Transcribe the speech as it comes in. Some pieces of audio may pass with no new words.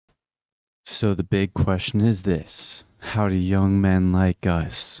So the big question is this: how do young men like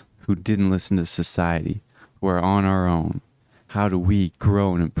us, who didn't listen to society, who are on our own, how do we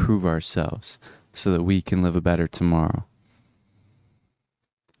grow and improve ourselves so that we can live a better tomorrow?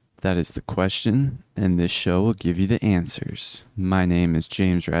 That is the question, and this show will give you the answers. My name is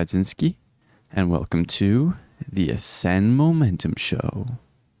James Radzinski, and welcome to the Ascend Momentum Show.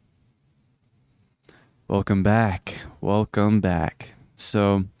 Welcome back.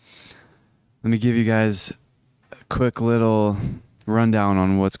 So, let me give you guys a quick little rundown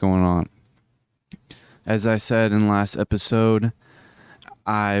on what's going on. As I said in the last episode,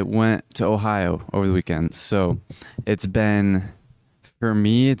 I went to Ohio over the weekend. So for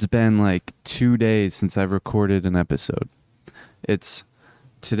me, it's been like 2 days since I've recorded an episode.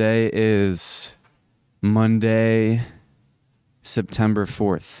 Today is Monday, September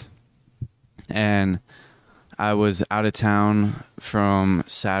 4th. And I was out of town from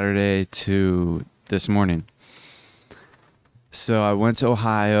Saturday to this morning. So I went to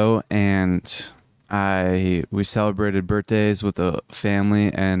Ohio and we celebrated birthdays with the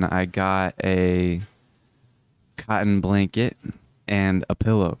family, and I got a cotton blanket and a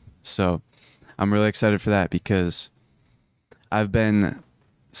pillow. So I'm really excited for that because I've been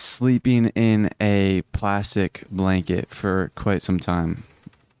sleeping in a plastic blanket for quite some time.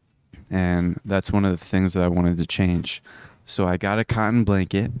 And that's one of the things that I wanted to change. So I got a cotton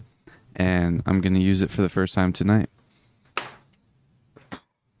blanket, and I'm going to use it for the first time tonight.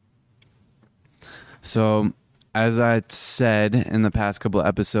 So, as I said in the past couple of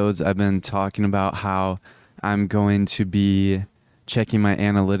episodes, I've been talking about how I'm going to be checking my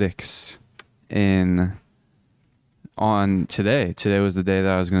analytics on today. Today was the day that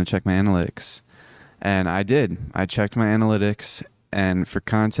I was going to check my analytics. And I did. I checked my analytics. And for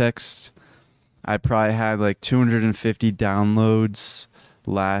context, I probably had like 250 downloads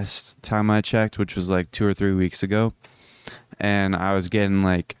last time I checked, which was like 2 or 3 weeks ago. And I was getting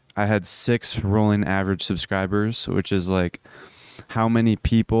I had 6 rolling average subscribers, which is like how many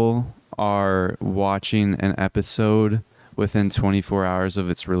people are watching an episode within 24 hours of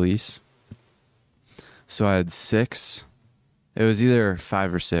its release. So I had 6. It was either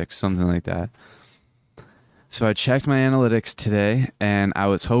 5 or 6, something like that. So I checked my analytics today, and I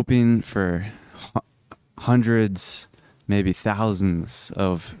was hoping for hundreds, maybe thousands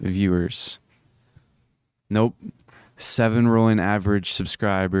of viewers. Nope. 7 rolling average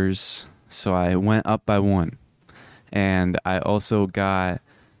subscribers. So I went up by 1. And I also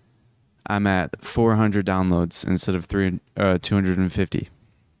I'm at 400 downloads instead of 250.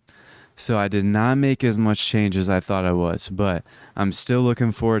 So I did not make as much change as I thought I was, but I'm still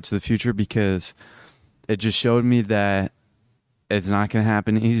looking forward to the future because it just showed me that it's not going to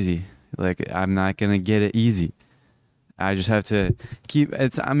happen easy. I'm not going to get it easy. I just have to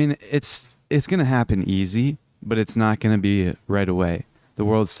it's going to happen easy, but it's not going to be right away. The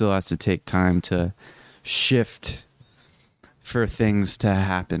world still has to take time to shift for things to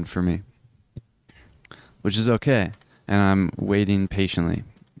happen for me, which is okay. And I'm waiting patiently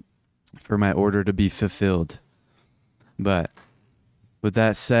for my order to be fulfilled. But with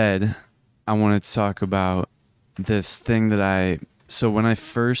that said, I wanted to talk about this thing so when I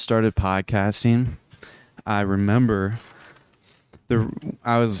first started podcasting, I remember the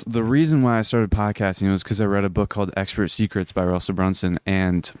reason why I started podcasting was because I read a book called Expert Secrets by Russell Brunson.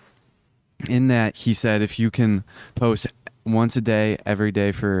 And in that, he said, if you can post once a day, every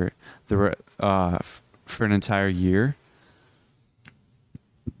day for an entire year.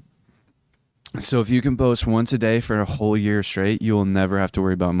 So if you can post once a day for a whole year straight, you will never have to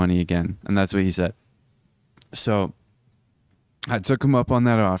worry about money again. And that's what he said. So I took him up on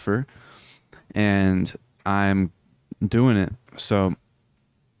that offer, and I'm doing it. So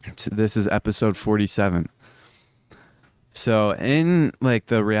this is episode 47. So in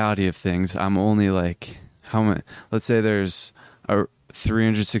the reality of things, I'm only how many? Let's say there's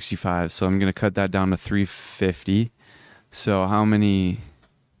 365. So I'm going to cut that down to 350. So how many?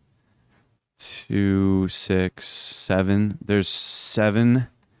 2, 6, 7. There's 7.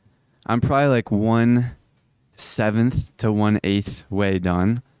 I'm probably 1/7 to 1/8 way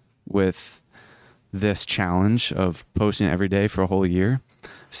done with this challenge of posting every day for a whole year.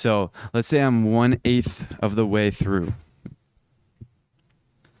 So let's say I'm 1/8 of the way through.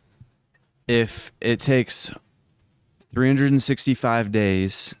 If it takes 365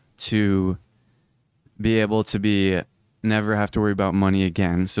 days to be able to never have to worry about money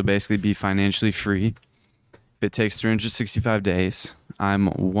again, so basically be financially free. If it takes 365 days, I'm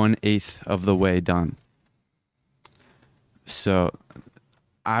 1/8 of the way done. So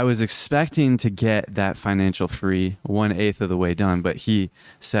I was expecting to get that financial free 1/8 of the way done, but he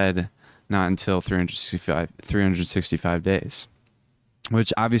said not until 365 days,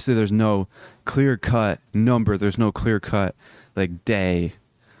 which obviously there's no clear cut number. There's no clear cut like day.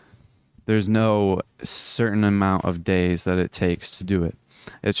 There's no certain amount of days that it takes to do it.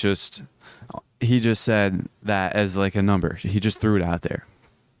 It's just, he just said that as like a number. He just threw it out there.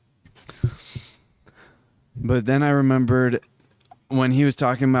 But then I remembered when he was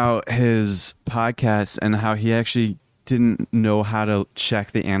talking about his podcast and how he actually didn't know how to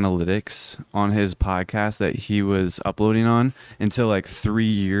check the analytics on his podcast that he was uploading on until like 3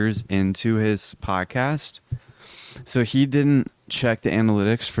 years into his podcast. So he didn't check the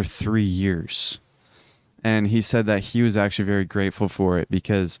analytics for 3 years. And he said that he was actually very grateful for it,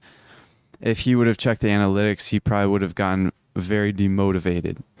 because if he would have checked the analytics, he probably would have gotten very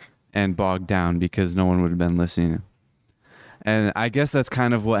demotivated and bogged down because no one would have been listening. And I guess that's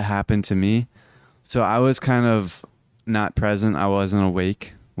kind of what happened to me. So I was kind of not present. I wasn't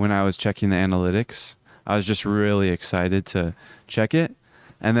awake when I was checking the analytics. I was just really excited to check it.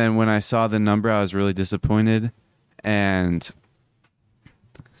 And then when I saw the number, I was really disappointed. And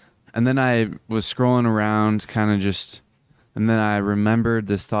then I was scrolling around and then I remembered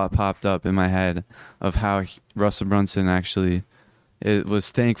this thought popped up in my head of how Russell Brunson actually was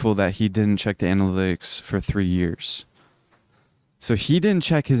thankful that he didn't check the analytics for 3 years. So he didn't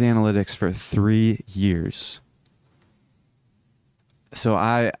check his analytics for 3 years. So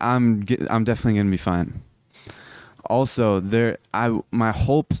I'm definitely going to be fine. Also, my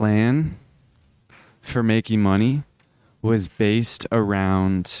whole plan for making money was based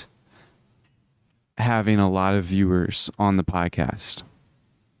around having a lot of viewers on the podcast.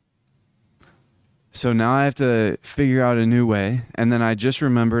 So now I have to figure out a new way. And then I just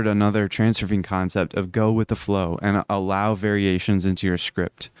remembered another Transurfing concept of go with the flow and allow variations into your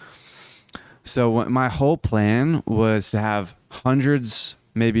script. So my whole plan was to have hundreds,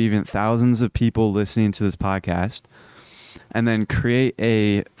 maybe even thousands of people listening to this podcast, and then create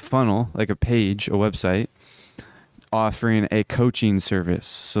a funnel, like a page, a website, offering a coaching service.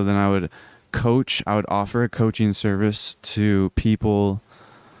 So then I would offer a coaching service to people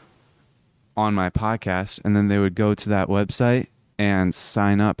on my podcast, and then they would go to that website and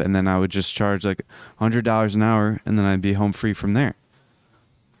sign up, and then I would just charge like $100 an hour, and then I'd be home free from there.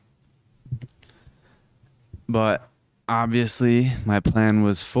 But obviously my plan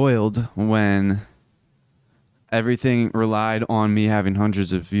was foiled when everything relied on me having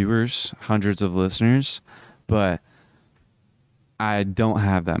hundreds of viewers, hundreds of listeners, but I don't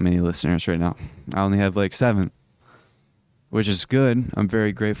have that many listeners right now. I only have like 7. Which is good. I'm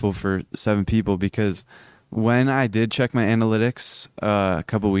very grateful for 7 people, because when I did check my analytics a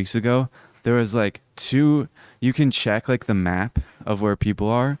couple weeks ago, there was like 2, you can check like the map of where people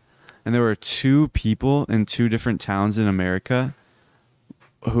are, and there were 2 people in 2 different towns in America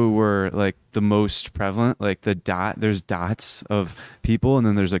who were like the most prevalent, like there's dots of people, and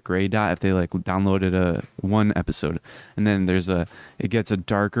then there's a gray dot if they like downloaded one episode, and then it gets a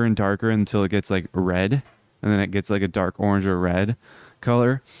darker and darker until it gets like red. And then it gets like a dark orange or red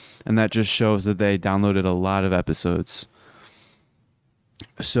color. And that just shows that they downloaded a lot of episodes.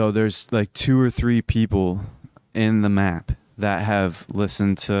 So there's like 2 or 3 people in the map that have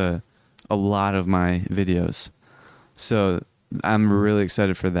listened to a lot of my videos. So I'm really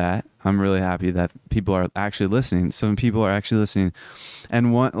excited for that. I'm really happy that people are actually listening. Some people are actually listening.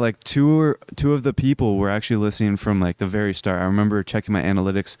 And two of the people were actually listening from like the very start. I remember checking my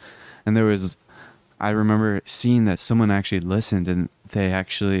analytics, and I remember seeing that someone actually listened, and they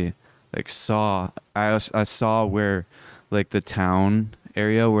actually like I saw where like the town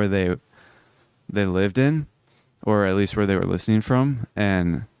area where they lived in, or at least where they were listening from,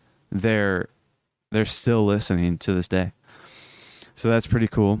 and they're still listening to this day. So that's pretty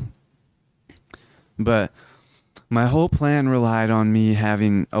cool. But my whole plan relied on me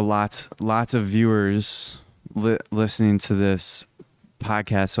having lots of viewers listening to this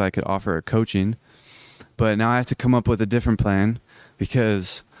podcast so I could offer a coaching. But now I have to come up with a different plan,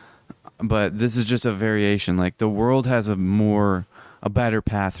 but this is just a variation. Like the world has a better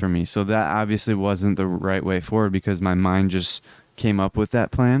path for me. So that obviously wasn't the right way forward, because my mind just came up with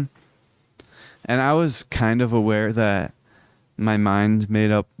that plan. And I was kind of aware that my mind made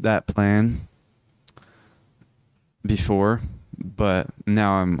up that plan before, but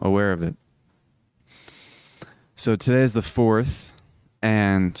now I'm aware of it. So today is the 4th,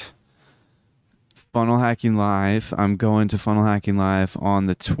 and Funnel Hacking Live, I'm going to Funnel Hacking Live on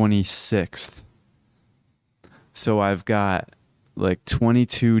the 26th. So I've got like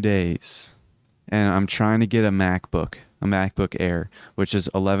 22 days, and I'm trying to get a MacBook Air, which is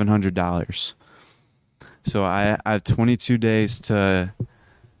 $1,100. So I have 22 days to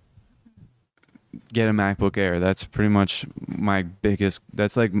get a MacBook Air. That's pretty much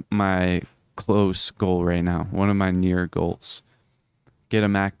that's like my close goal right now. One of my near goals. Get a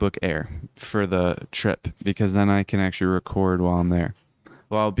MacBook Air for the trip, because then I can actually record while I'm there.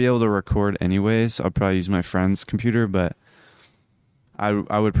 Well, I'll be able to record anyways. I'll probably use my friend's computer, but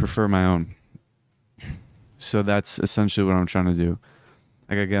I would prefer my own. So that's essentially what I'm trying to do.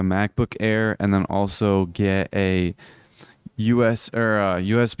 I gotta get a MacBook Air, and then also get a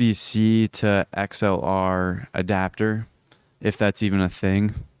USB-C to XLR adapter, if that's even a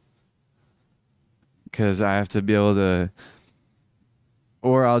thing. Because I have to be able to,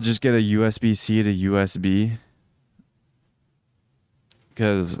 or I'll just get a USB-C to USB.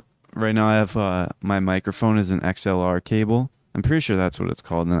 Because right now I have my microphone is an XLR cable. I'm pretty sure that's what it's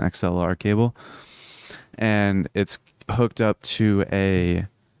called, an XLR cable. And it's hooked up to it's a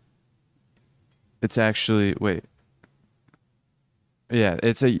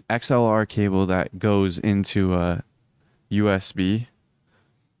XLR cable that goes into a USB.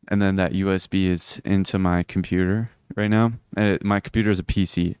 And then that USB is into my computer right now. And my computer is a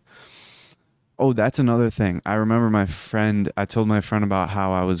PC. Oh, that's another thing. I remember I told my friend about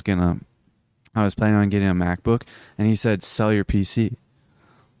how I was planning on getting a MacBook, and he said, sell your PC.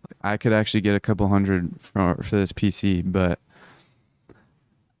 I could actually get a couple hundred for this PC, but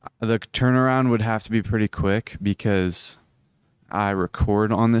the turnaround would have to be pretty quick because I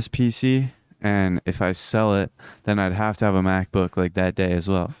record on this PC, and if I sell it, then I'd have to have a MacBook like that day as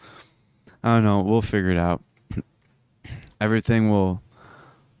well. I don't know. We'll figure it out. Everything will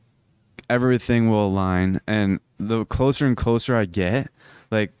align, and the closer and closer I get,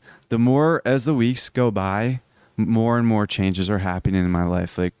 like the more as the weeks go by, more and more changes are happening in my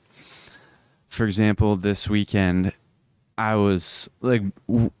life. Like, for example, this weekend, I was like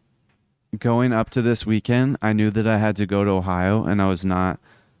going up to this weekend, I knew that I had to go to Ohio, and I was not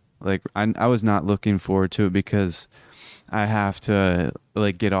looking forward to it because I have to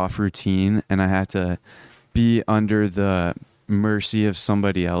like get off routine, and I have to be under the mercy of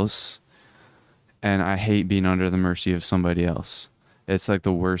somebody else. And I hate being under the mercy of somebody else. It's like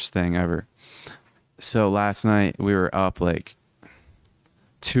the worst thing ever. So last night we were up like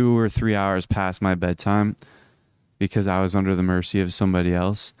 2 or 3 hours past my bedtime because I was under the mercy of somebody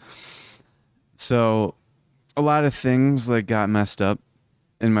else. So a lot of things like got messed up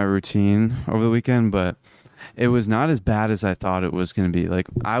in my routine over the weekend, but it was not as bad as I thought it was going to be. Like,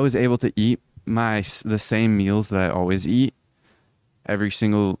 I was able to eat the same meals that I always eat every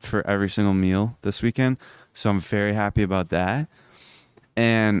single meal this weekend. So I'm very happy about that.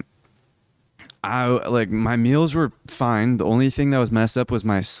 And my meals were fine. The only thing that was messed up was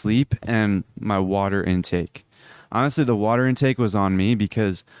my sleep and my water intake. Honestly, the water intake was on me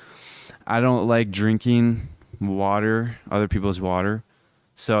because I don't like drinking other people's water.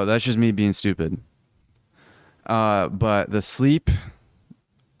 So that's just me being stupid. But the sleep,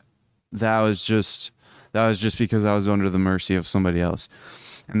 that was just because I was under the mercy of somebody else.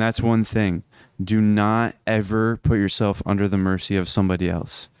 And that's one thing. Do not ever put yourself under the mercy of somebody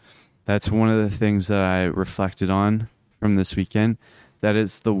else. That's one of the things that I reflected on from this weekend. That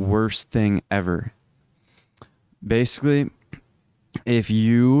is the worst thing ever. Basically, if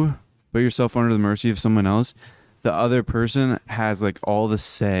you put yourself under the mercy of someone else, the other person has like all the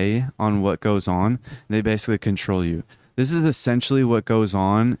say on what goes on. They basically control you. This is essentially what goes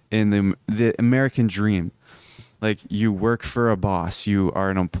on in the American dream. Like, you work for a boss, you are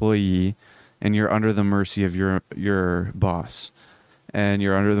an employee, and you're under the mercy of your boss, and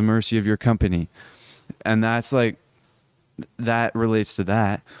you're under the mercy of your company. And that's like, that relates to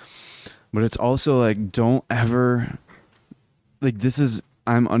that. But it's also like, don't ever, like,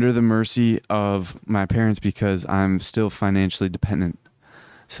 I'm under the mercy of my parents because I'm still financially dependent.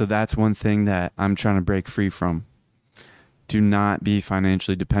 So that's one thing that I'm trying to break free from. Do not be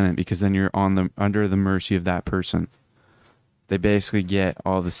financially dependent, because then you're under the mercy of that person. They basically get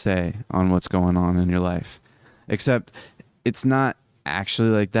all the say on what's going on in your life. Except it's not actually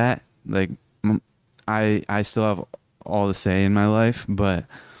like that. Like, I still have all the say in my life, but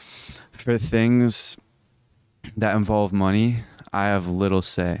for things that involve money, I have little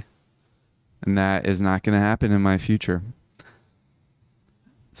say. And that is not going to happen in my future.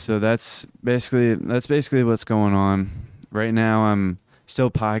 So that's basically what's going on. Right now, I'm still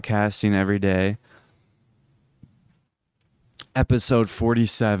podcasting every day. Episode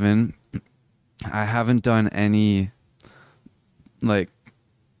 47. I haven't done any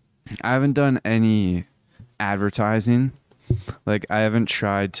advertising. Like, I haven't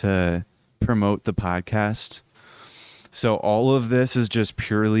tried to promote the podcast. So all of this is just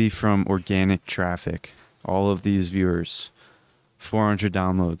purely from organic traffic. All of these viewers, 400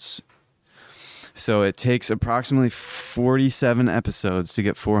 downloads. So it takes approximately 47 episodes to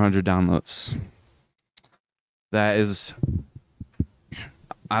get 400 downloads. That is,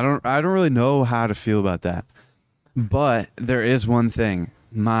 I don't really know how to feel about that. But there is one thing.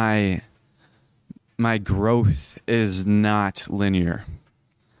 My growth is not linear.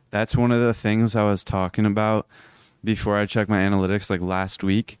 That's one of the things I was talking about before I checked my analytics, like last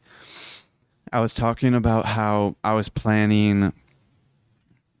week. I was talking about how I was planning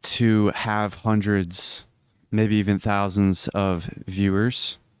to have hundreds, maybe even thousands of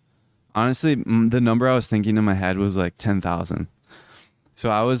viewers. Honestly, the number I was thinking in my head was like 10,000. So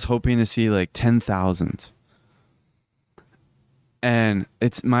I was hoping to see like 10,000. And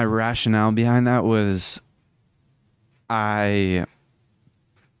it's my rationale behind that was I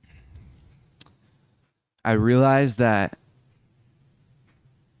realized that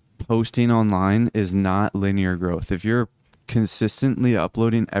posting online is not linear growth. If you're consistently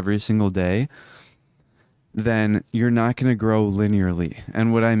uploading every single day, then you're not going to grow linearly.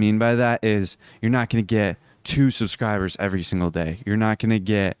 And what I mean by that is you're not going to get 2 subscribers every single day. You're not going to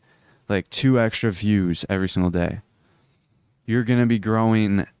get like 2 extra views every single day. You're going to be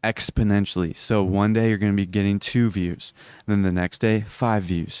growing exponentially. So one day you're going to be getting 2 views, and then the next day 5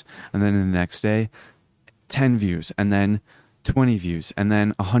 views, and then the next day 10 views, and then 20 views, and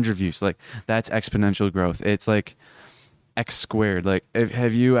then 100 views. Like, that's exponential growth. It's like x squared. Like,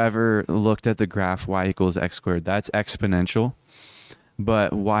 have you ever looked at the graph y equals x squared? That's exponential.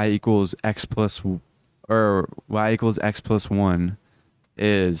 But y equals x plus 1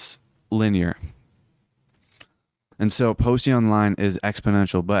 is linear. And so posting online is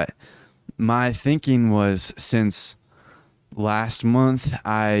exponential. But my thinking was, since last month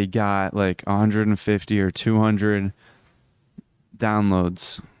I got like 150 or 200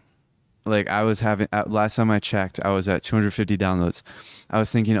 downloads. Like, I was having, last time I checked, I was at 250 downloads. I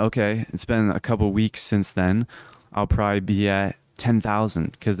was thinking, okay, it's been a couple weeks since then. I'll probably be at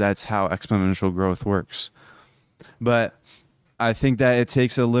 10,000 because that's how exponential growth works. But I think that it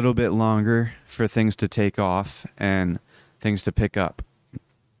takes a little bit longer for things to take off and things to pick up.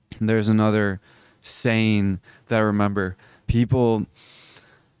 There's another saying that I remember. People,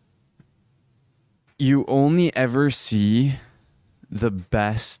 you only ever see the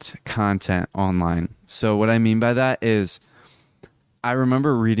best content online. So what I mean by that is, I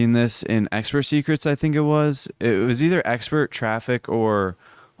remember reading this in Expert Secrets, I think it was. It was either Expert Traffic or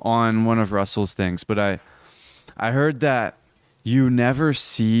on one of Russell's things. But I heard that you never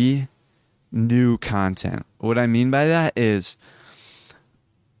see new content. What I mean by that is,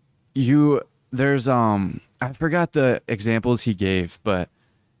 there's I forgot the examples he gave, but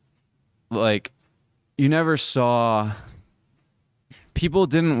like, you never saw, people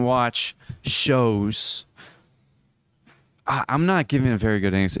didn't watch shows. I'm not giving a very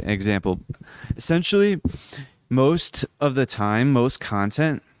good example. Essentially, most of the time, most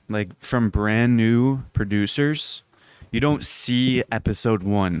content, like from brand new producers, you don't see episode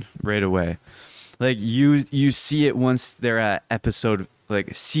 1 right away. Like, you see it once they're at episode,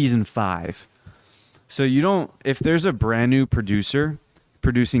 like, season 5. So you don't, if there's a brand new producer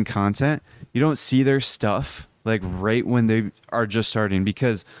producing content, you don't see their stuff like right when they are just starting,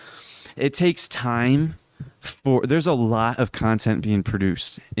 because it takes time there's a lot of content being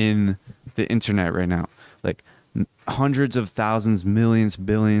produced in the internet right now. Like, hundreds of thousands, millions,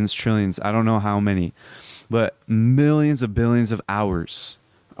 billions, trillions, I don't know how many, but millions of billions of hours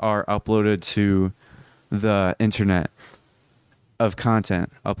are uploaded to the internet, of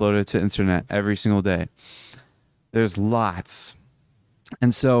content uploaded to internet every single day. There's lots.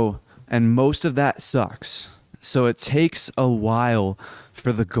 And most of that sucks. So it takes a while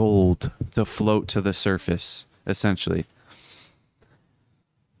for the gold to float to the surface, essentially.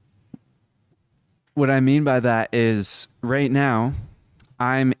 What I mean by that is, right now,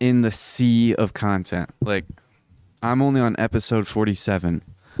 I'm in the sea of content. Like, I'm only on episode 47.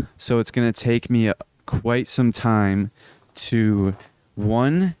 So it's going to take me quite some time to,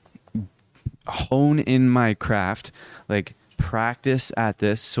 one, hone in my craft, like practice at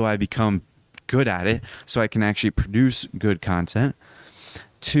this so I become good at it, so I can actually produce good content.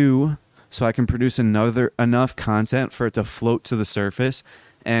 2, so I can produce enough content for it to float to the surface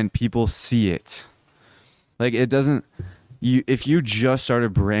and people see it. Like, it doesn't, if you just start a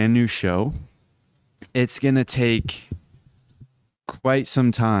brand new show, it's going to take quite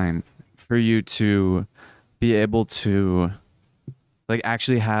some time for you to be able to, like,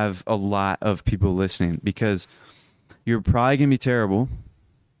 actually have a lot of people listening, because you're probably going to be terrible.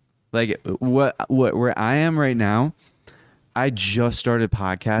 Like, where I am right now, I just started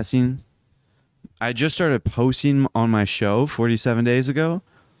podcasting. I just started posting on my show 47 days ago,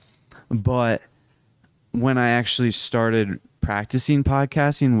 but when I actually started practicing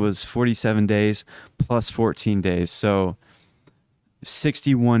podcasting was 47 days plus 14 days. So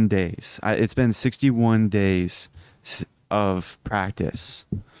 61 days. It's been 61 days of practice.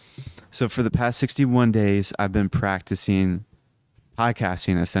 So for the past 61 days, I've been practicing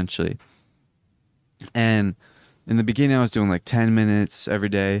podcasting essentially. And in the beginning, I was doing like 10 minutes every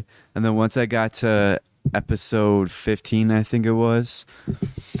day. And then once I got to episode 15, I think it was,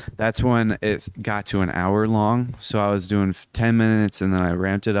 that's when it got to an hour long. So I was doing 10 minutes and then I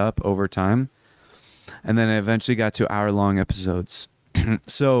ramped it up over time. And then I eventually got to hour-long episodes.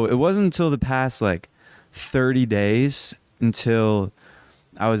 So it wasn't until the past like 30 days until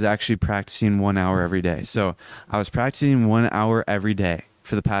I was actually practicing 1 hour every day. So I was practicing 1 hour every day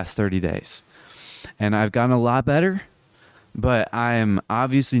for the past 30 days. And I've gotten a lot better, but I am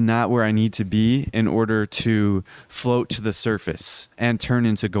obviously not where I need to be in order to float to the surface and turn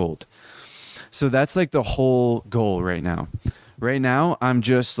into gold. So that's like the whole goal right now. Right now, I'm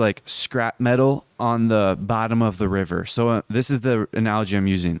just like scrap metal on the bottom of the river. So this is the analogy I'm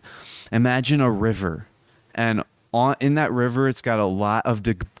using. Imagine a river, and in that river, it's got a lot of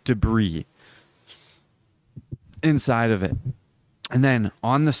debris inside of it. And then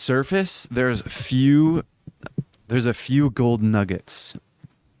on the surface, there's a few gold nuggets.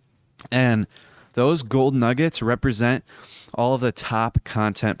 And those gold nuggets represent all of the top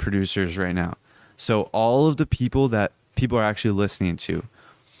content producers right now. So all of the people that people are actually listening to,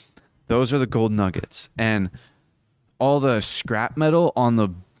 those are the gold nuggets. And all the scrap metal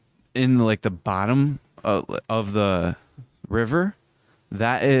in like the bottom of the river,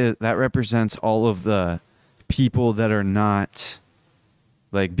 that represents all of the people that are not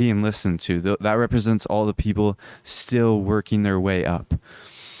like being listened to. That represents all the people still working their way up.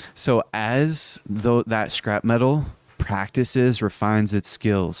 So as that scrap metal practices, refines its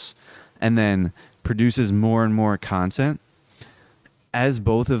skills, and then produces more and more content, as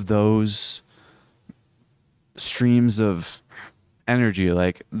both of those streams of energy,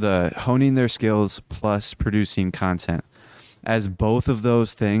 like the honing their skills plus producing content, as both of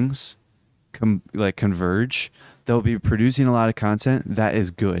those things converge, they'll be producing a lot of content that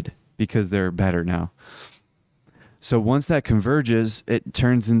is good because they're better now. So once that converges, it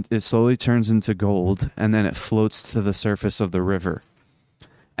slowly turns into gold, and then it floats to the surface of the river.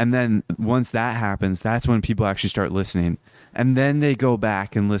 And then once that happens, that's when people actually start listening. And then they go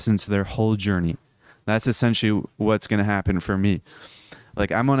back and listen to their whole journey. That's essentially what's going to happen for me.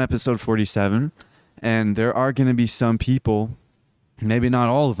 Like, I'm on episode 47, and there are going to be some people, maybe not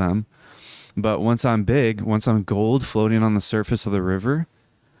all of them, but once I'm gold floating on the surface of the river,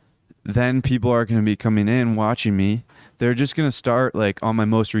 then people are going to be coming in, watching me. They're just going to start like on my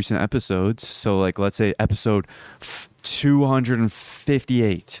most recent episodes. So like, let's say episode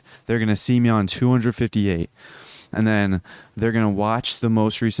 258, they're going to see me on 258. And then they're going to watch the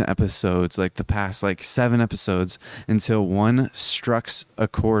most recent episodes, like the past like 7 episodes, until one strikes a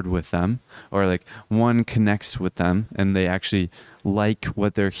chord with them, or like one connects with them and they actually like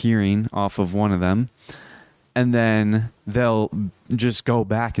what they're hearing off of one of them. And then they'll just go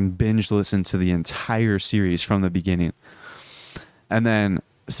back and binge listen to the entire series from the beginning. And then,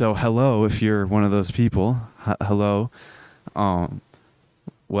 so hello, if you're one of those people, hello,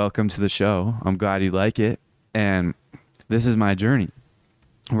 welcome to the show. I'm glad you like it. And this is my journey.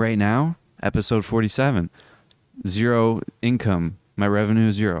 Right now, episode 47, 0 income. My revenue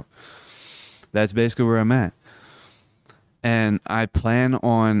is 0. That's basically where I'm at. And I plan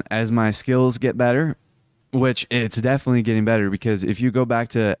on, as my skills get better, which it's definitely getting better, because if you go back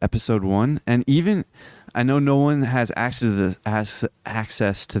to episode 1, and even, I know no one has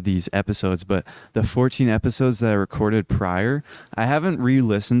access to these episodes, but the 14 episodes that I recorded prior, I haven't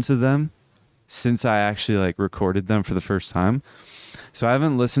re-listened to them since I actually like recorded them for the first time. So I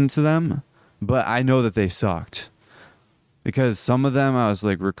haven't listened to them, but I know that they sucked, because some of them I was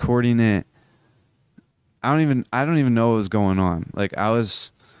like recording it, I don't even know what was going on. Like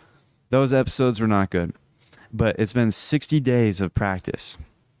those episodes were not good. But it's been 60 days of practice,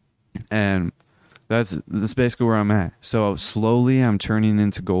 and that's basically where I'm at. So slowly I'm turning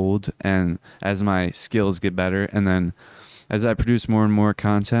into gold, and as my skills get better, and then as I produce more and more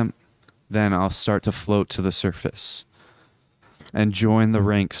content, then I'll start to float to the surface and join the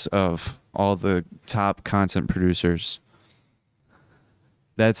ranks of all the top content producers.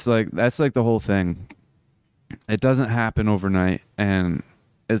 That's like the whole thing. It doesn't happen overnight, and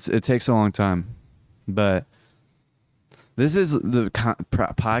it takes a long time, but this is the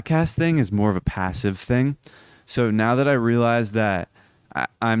podcast thing is more of a passive thing. So now that I realize that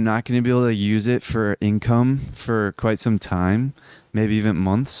I'm not going to be able to use it for income for quite some time, maybe even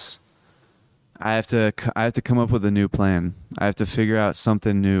months, I have to come up with a new plan. I have to figure out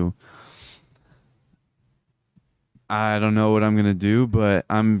something new. I don't know what I'm going to do, but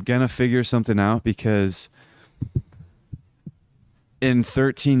I'm going to figure something out because in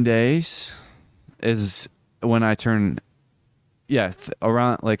 13 days is when I turn,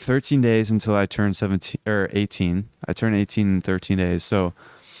 around like 13 days until I turn 17 or 18. I turn 18 in 13 days. So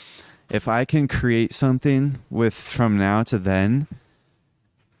if I can create something with from now to then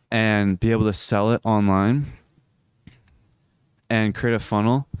and be able to sell it online and create a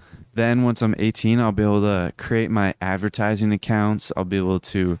funnel, then once I'm 18, I'll be able to create my advertising accounts. I'll be able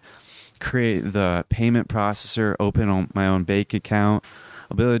to create the payment processor, open on my own bank account.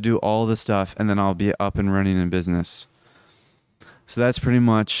 I'll be able to do all the stuff, and then I'll be up and running in business. So that's pretty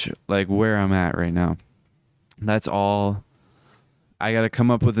much like where I'm at right now. That's all. I got to come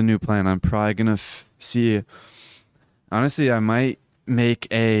up with a new plan. I'm probably going to see. Honestly, I might make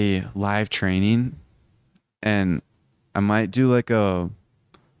a live training, and I might do like a.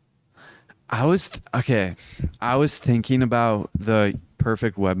 I was thinking about the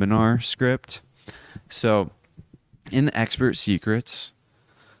perfect webinar script. So in Expert Secrets,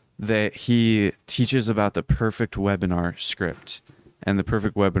 that he teaches about the perfect webinar script and the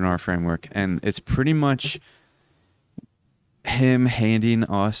perfect webinar framework. And it's pretty much him handing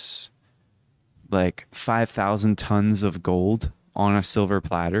us like 5,000 tons of gold on a silver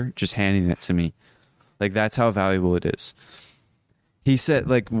platter, just handing it to me. Like that's how valuable it is. He said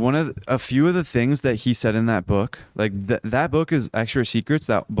like a few of the things that he said in that book, like that book is Expert Secrets.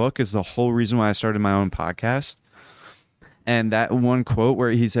 That book is the whole reason why I started my own podcast. And that one quote where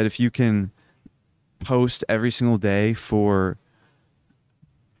he said, if you can post every single day for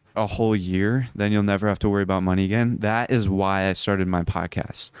a whole year, then you'll never have to worry about money again. That is why I started my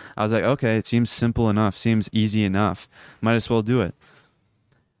podcast. I was like, okay, it seems simple enough, seems easy enough. Might as well do it.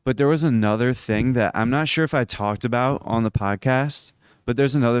 But there was another thing that I'm not sure if I talked about on the podcast, but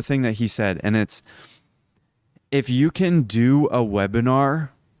there's another thing that he said, and it's if you can do a webinar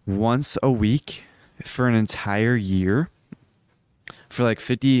once a week for an entire year, for like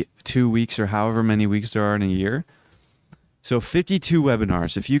 52 weeks or however many weeks there are in a year. So 52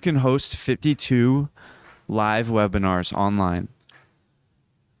 webinars. If you can host 52 live webinars online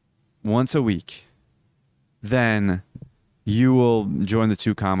once a week, then you will join the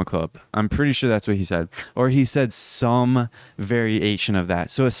 2 Comma Club. I'm pretty sure that's what he said. Or he said some variation of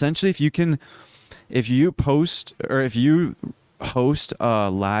that. So essentially if you host a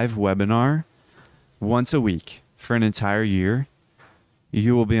live webinar once a week for an entire year,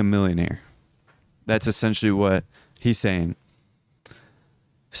 you will be a millionaire. That's essentially what he's saying.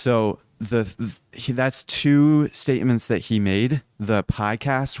 So that's 2 statements that he made: the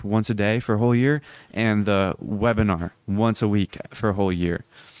podcast once a day for a whole year and the webinar once a week for a whole year.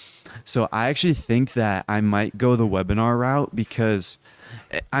 So I actually think that I might go the webinar route, because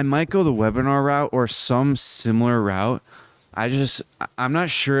I might go the webinar route or some similar route. I'm not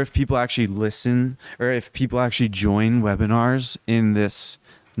sure if people actually listen or if people actually join webinars in this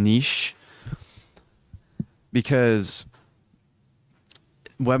niche, because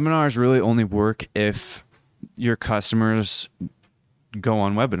webinars really only work if your customers go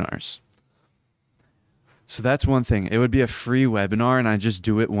on webinars. So that's one thing. It would be a free webinar and I just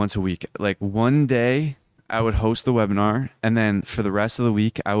do it once a week. Like one day I would host the webinar, and then for the rest of the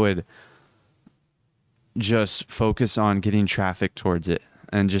week I would just focus on getting traffic towards it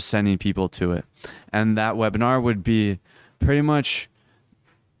and just sending people to it. And that webinar would be pretty much,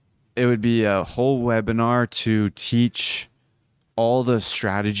 it would be a whole webinar to teach all the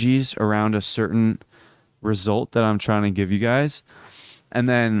strategies around a certain result that I'm trying to give you guys. And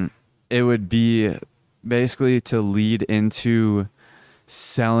then it would be basically to lead into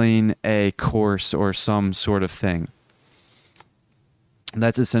selling a course or some sort of thing.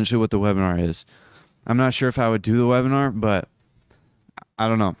 That's essentially what the webinar is. I'm not sure if I would do the webinar, but I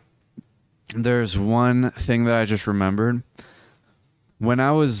don't know. There's one thing that I just remembered. When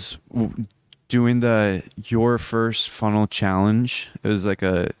I was doing the Your First Funnel Challenge, it was like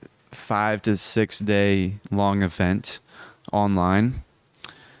a 5 to 6 day long event online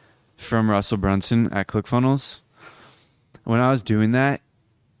from Russell Brunson at ClickFunnels. When I was doing that,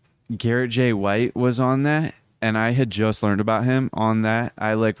 Garrett J. White was on that, and I had just learned about him on that.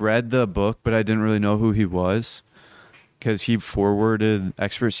 I read the book, but I didn't really know who he was because he forwarded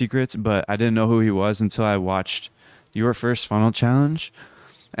Expert Secrets, but I didn't know who he was until I watched Your First Funnel Challenge.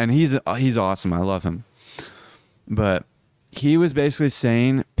 And he's awesome. I love him. But he was basically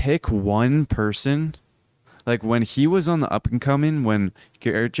saying, pick one person. Like when he was on the up and coming, when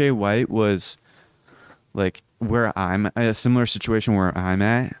Garrett J. White was like where I'm a similar situation where I'm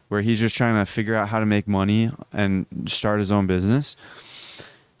at, where he's just trying to figure out how to make money and start his own business.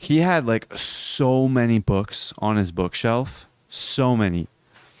 He had like so many books on his bookshelf, so many.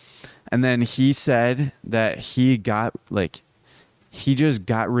 And then he said that he just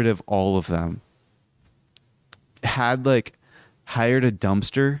got rid of all of them. Had like hired a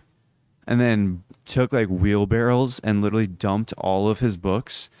dumpster and then took like wheelbarrows and literally dumped all of his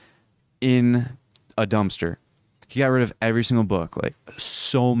books in a dumpster. He got rid of every single book, like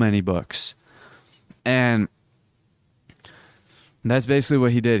so many books. And that's basically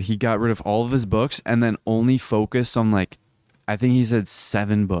what he did. He got rid of all of his books and then only focused on like, I think he said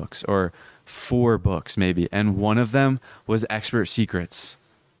 7 books or 4 books maybe. And one of them was Expert Secrets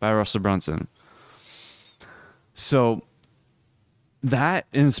by Russell Brunson. So that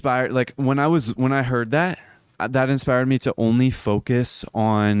inspired, like when I heard that inspired me to only focus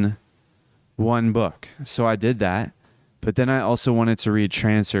on one book. So I did that. But then I also wanted to read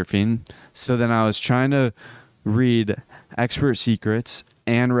Transurfing. So then I was trying to read Expert Secrets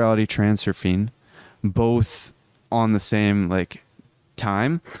and Reality Transurfing, both on the same like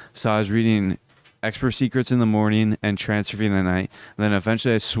time. So I was reading Expert Secrets in the morning and Transurfing at night. And then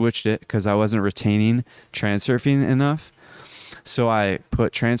eventually I switched it because I wasn't retaining Transurfing enough. So I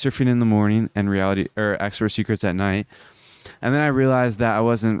put Transurfing in the morning and Expert Secrets at night. And then I realized that I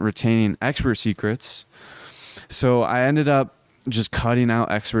wasn't retaining Expert Secrets. So I ended up just cutting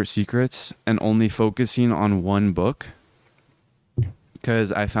out Expert Secrets and only focusing on one book,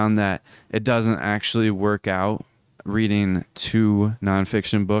 because I found that it doesn't actually work out reading 2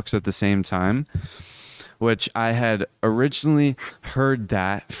 nonfiction books at the same time, which I had originally heard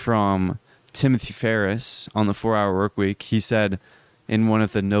that from Timothy Ferriss on the 4 Hour Workweek. He said in one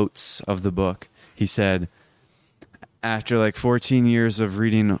of the notes of the book, he said, after like 14 years of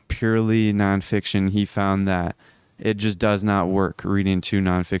reading purely nonfiction, he found that it just does not work reading 2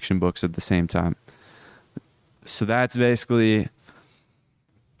 nonfiction books at the same time. So that's basically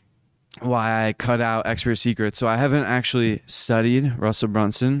why I cut out Expert Secrets. So I haven't actually studied Russell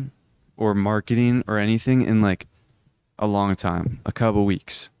Brunson or marketing or anything in like a long time, a couple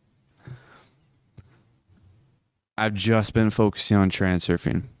weeks. I've just been focusing on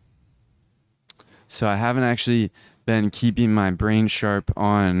Transurfing. So I haven't actually been keeping my brain sharp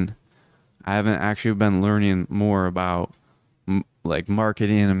on, I haven't actually been learning more about like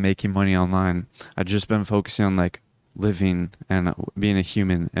marketing and making money online. I've just been focusing on like living and being a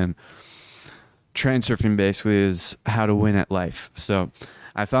human, and Transurfing basically is how to win at life. So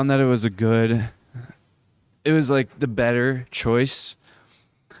I found that it was like the better choice,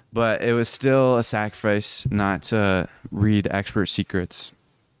 but it was still a sacrifice not to read Expert Secrets.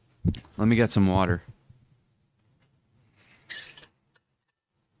 Let me get some water.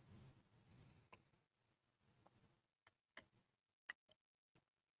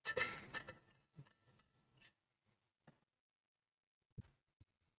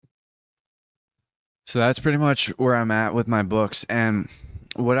 So that's pretty much where I'm at with my books. And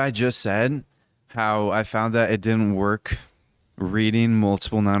what I just said, how I found that it didn't work reading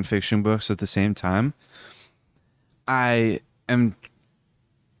multiple nonfiction books at the same time. I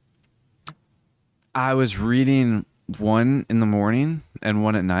was reading one in the morning and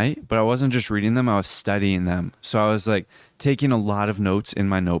one at night, but I wasn't just reading them, I was studying them. So I was like taking a lot of notes in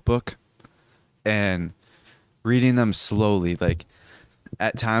my notebook and reading them slowly. Like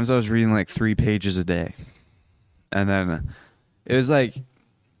at times I was reading like 3 pages a day. And then it was like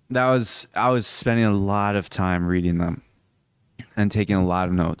I was spending a lot of time reading them and taking a lot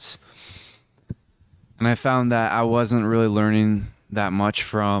of notes. And I found that I wasn't really learning that much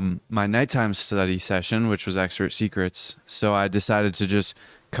from my nighttime study session, which was Expert Secrets. So I decided to just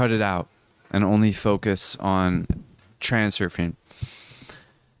cut it out and only focus on Transurfing.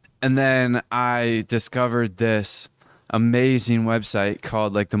 And then I discovered this amazing website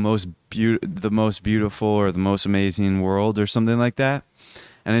called like the most beautiful or the most amazing world or something like that.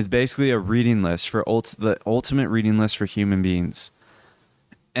 And it's basically a reading list for the ultimate reading list for human beings.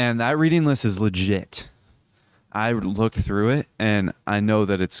 And that reading list is legit. I looked through it and I know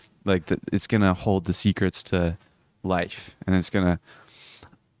that it's like it's going to hold the secrets to life, and it's going to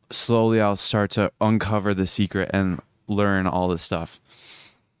slowly, I'll start to uncover the secret and learn all this stuff.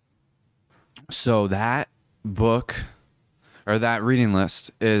 So that book or that reading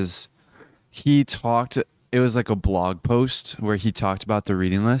list it was like a blog post where he talked about the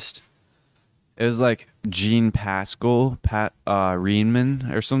reading list. It was like Gene Pascal,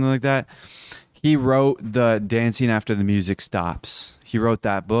 Riemann or something like that. He wrote the Dancing After the Music Stops. He wrote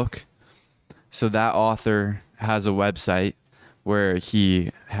that book. So that author has a website where he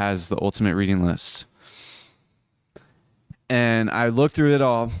has the ultimate reading list. And I looked through it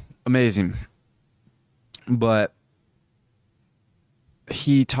all. Amazing. But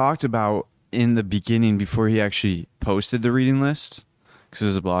he talked about in the beginning, before he actually posted the reading list, because it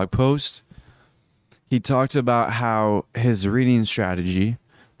was a blog post, he talked about how his reading strategy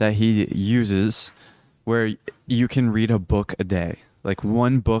that he uses, where you can read a book a day, like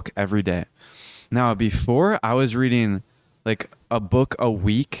one book every day. Now, before I was reading like a book a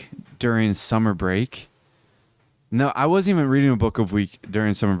week during summer break. No, I wasn't even reading a book a week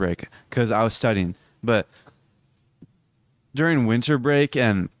during summer break because I was studying. But during winter break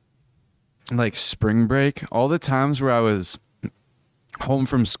and like spring break, all the times where I was home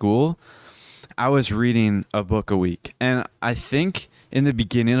from school, I was reading a book a week. And I think in the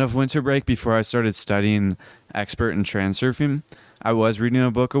beginning of winter break, before I started studying expert in transurfing, I was reading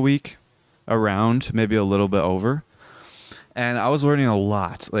a book a week, around maybe a little bit over. And I was learning a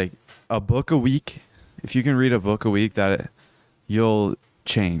lot. Like a book a week, if you can read a book a week, that you'll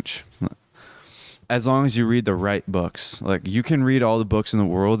change. As long as you read the right books. Like you can read all the books in the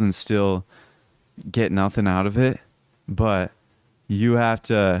world and still get nothing out of it, but you have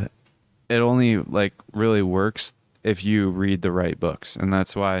to, it only like really works if you read the right books. And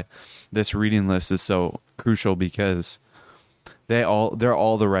that's why this reading list is so crucial, because they are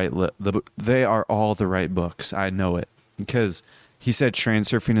all the right books. I know it, because he said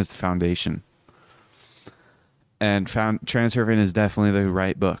transurfing is the foundation, and transurfing is definitely the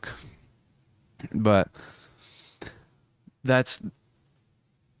right book. But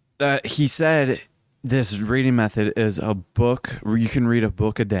he said this reading method is a book where you can read a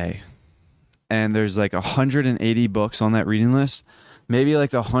book a day. And there's like 180 books on that reading list. Maybe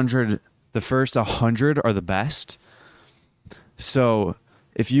like the first 100 are the best. So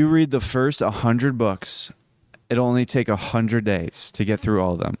if you read the first 100 books, it'll only take 100 days to get through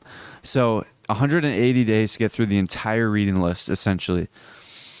all of them. So 180 days to get through the entire reading list, essentially.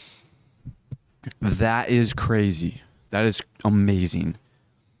 That is crazy. That is amazing.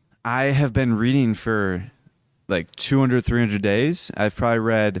 I have been reading for like 200, 300 days. I've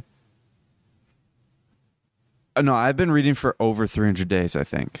been reading for over 300 days, I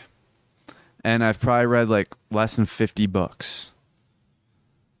think. And I've probably read like less than 50 books.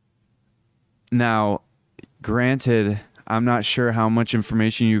 Now, granted, I'm not sure how much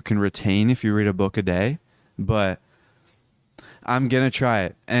information you can retain if you read a book a day, but I'm going to try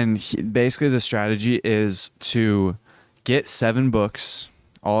it. And basically the strategy is to get 7 books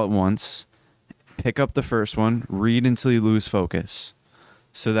all at once, pick up the first one, read until you lose focus.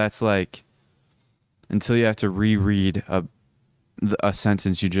 So that's like until you have to reread a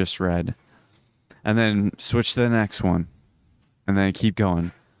sentence you just read, and then switch to the next one, and then keep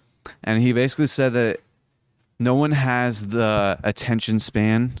going. And he basically said that no one has the attention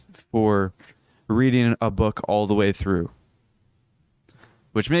span for reading a book all the way through,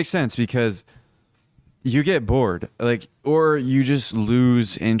 which makes sense because you get bored, like, or you just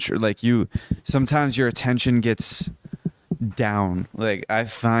lose interest. Like sometimes your attention gets down. Like I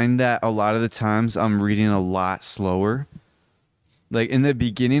find that a lot of the times I'm reading a lot slower. Like in the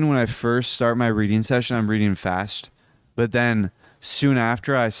beginning, when I first start my reading session, I'm reading fast, but then soon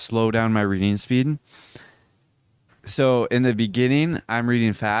after I slow down my reading speed. So in the beginning, I'm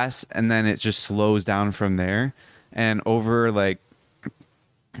reading fast, and then it just slows down from there. And over like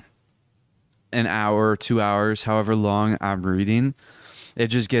an hour, 2 hours, however long I'm reading, it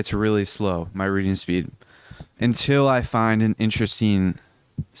just gets really slow, my reading speed, until I find an interesting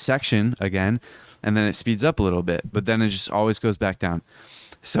section again, and then it speeds up a little bit, but then it just always goes back down.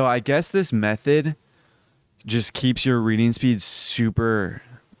 So I guess this method just keeps your reading speed super,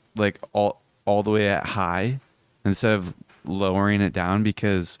 like all the way at high instead of lowering it down,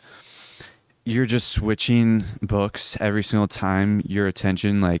 because you're just switching books every single time your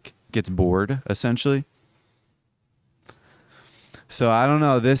attention like gets bored, essentially. So I don't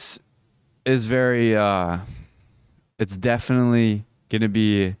know. This is very, it's definitely going to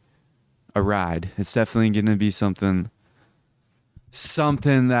be a ride. It's definitely going to be something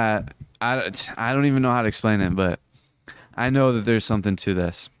that I don't even know how to explain it, but I know that there's something to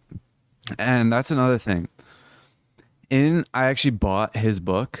this. And that's another thing. I actually bought his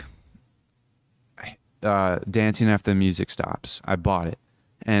book, Dancing After the Music Stops. I bought it,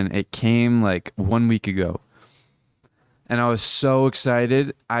 and it came like 1 week ago. And I was so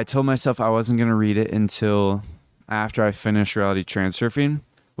excited. I told myself I wasn't going to read it until after I finished Reality Transurfing,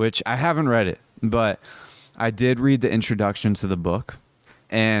 which I haven't read it, but I did read the introduction to the book.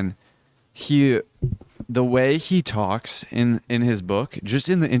 And the way he talks in his book, just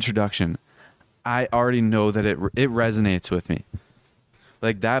in the introduction, I already know that it resonates with me.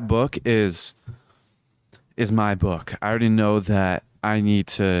 Like that book is is my book. I already know that I need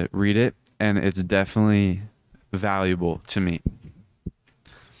to read it, and it's definitely valuable to me.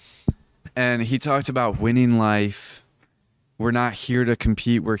 And he talked about winning life. We're not here to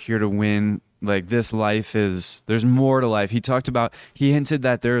compete, we're here to win. Like, this life there's more to life. He hinted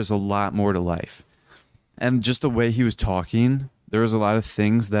that there is a lot more to life. And just the way he was talking, there was a lot of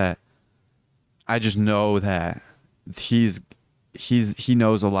things that I just know that he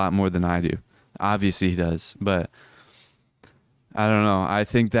knows a lot more than I do. Obviously he does, but I don't know. I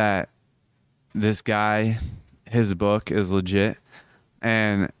think that this guy, his book is legit,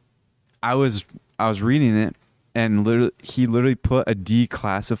 and I was reading it, and he literally put a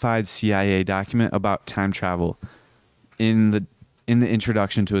declassified CIA document about time travel in the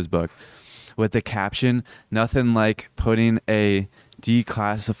introduction to his book, with the caption, "Nothing like putting a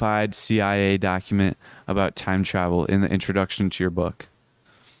declassified CIA document about time travel in the introduction to your book."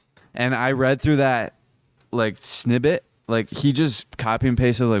 And I read through that like snippet, like he just copy and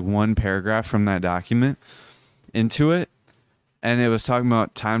pasted like one paragraph from that document into it, and it was talking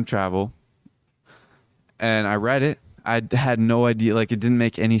about time travel. And I read it. I had no idea, like it didn't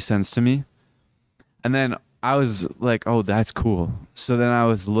make any sense to me. And then I was like, oh, that's cool. So then I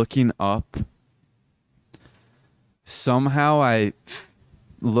was looking up. Somehow I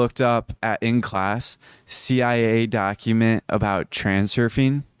looked up in class CIA document about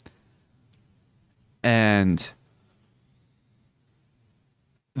transurfing. And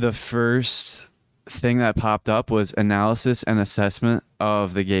the first thing that popped up was analysis and assessment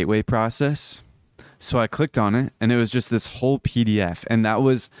of the gateway process. So I clicked on it, and it was just this whole PDF, and that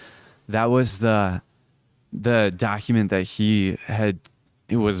was the document that he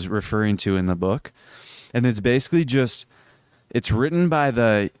was referring to in the book. And it's basically it's written by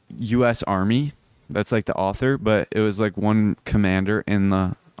the U.S. Army. That's like the author, but it was like one commander in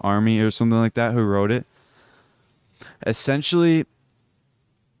the Army or something like that who wrote it. Essentially,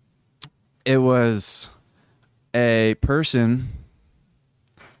 it was a person,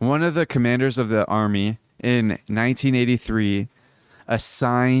 one of the commanders of the Army in 1983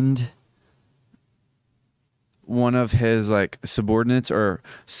 assigned one of his like subordinates or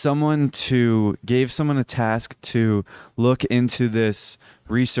gave someone a task to look into this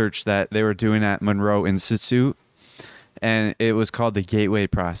research that they were doing at Monroe Institute, and it was called the Gateway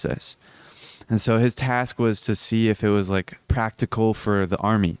Process. And so his task was to see if it was like practical for the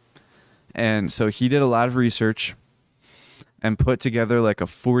Army. And so he did a lot of research and put together like a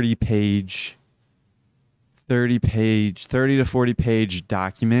 30 to 40 page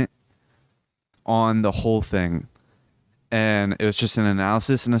document on the whole thing. And it was just an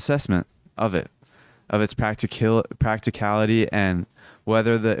analysis and assessment of its practicality and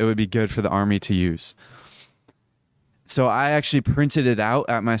whether it would be good for the Army to use. So I actually printed it out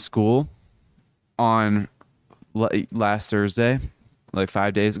at my school on last Thursday, like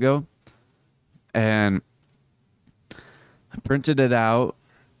 5 days ago. And I printed it out,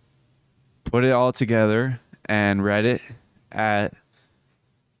 put it all together, and read it at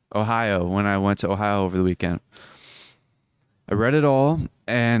Ohio when I went to Ohio over the weekend. I read it all,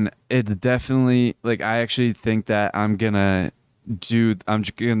 and it's definitely like I actually think that I'm gonna join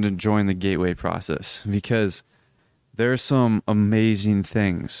the Gateway Process because there's some amazing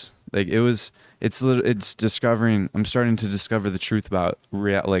things. Like it's discovering. I'm starting to discover the truth about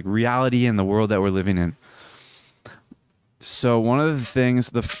reality and the world that we're living in. So one of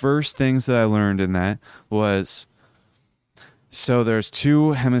the first things that I learned in that was, so there's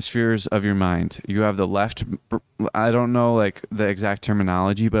two hemispheres of your mind. You have the left, I don't know like the exact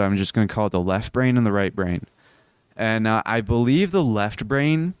terminology, but I'm just going to call it the left brain and the right brain. And I believe the left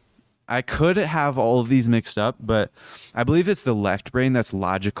brain, I could have all of these mixed up, but I believe it's the left brain that's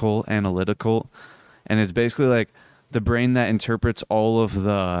logical, analytical, and it's basically like the brain that interprets all of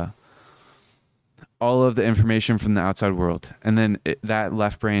the information from the outside world. And then that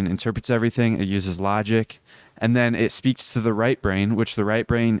left brain interprets everything. It uses logic. And then it speaks to the right brain, which the right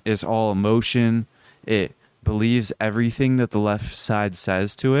brain is all emotion. It believes everything that the left side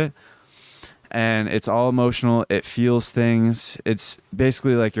says to it. And it's all emotional. It feels things. It's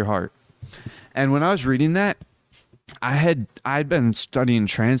basically like your heart. And when I was reading that, I'd been studying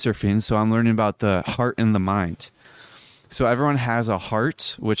transurfing, so I'm learning about the heart and the mind. So everyone has a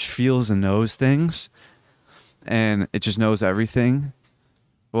heart which feels and knows things, and it just knows everything.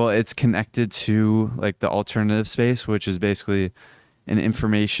 Well, it's connected to like the alternative space, which is basically an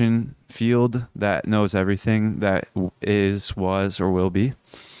information field that knows everything that is, was, or will be.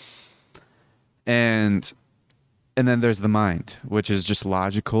 And then there's the mind, which is just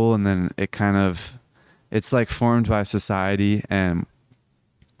logical, and then it's like formed by society, and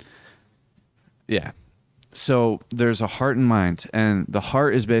yeah. So there's a heart and mind, and the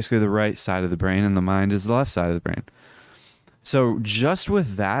heart is basically the right side of the brain, and the mind is the left side of the brain. So just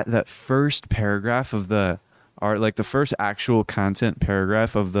with that first paragraph of the art, like the first actual content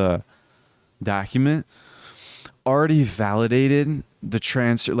paragraph of the document, already validated the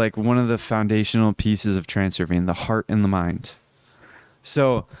transfer, like one of the foundational pieces of transurfing, the heart and the mind.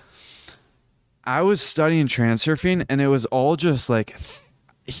 So I was studying transurfing, and it was all just like,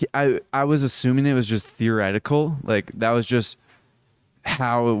 I was assuming it was just theoretical. Like that was just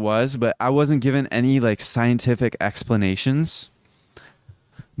how it was, but I wasn't given any like scientific explanations.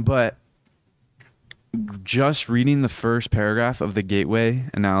 But just reading the first paragraph of the gateway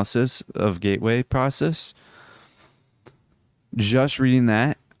analysis of gateway process, just reading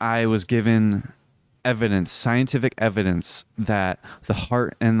that, I was given evidence, scientific evidence that the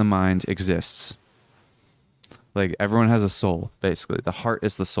heart and the mind exists. Like everyone has a soul, basically. The heart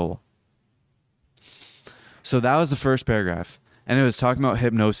is the soul. So that was the first paragraph. And it was talking about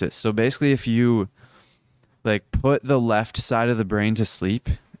hypnosis. So basically if you like put the left side of the brain to sleep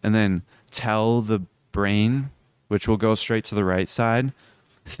and then tell the brain, which will go straight to the right side,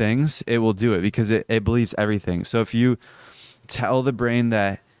 things, it will do it because it believes everything. So if you tell the brain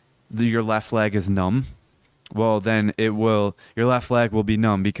that your left leg is numb, well then your left leg will be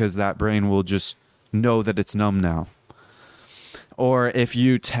numb because that brain will just know that it's numb now. Or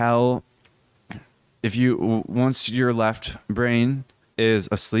once your left brain is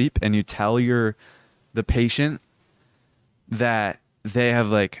asleep and you tell the patient that they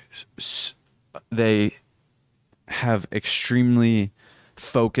have extremely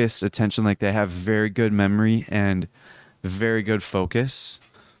focused attention, like they have very good memory and very good focus,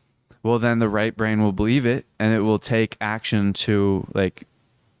 well then the right brain will believe it and it will take action to like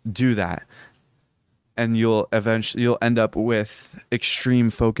do that. And you'll end up with extreme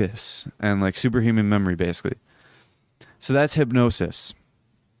focus and like superhuman memory, basically. So that's hypnosis.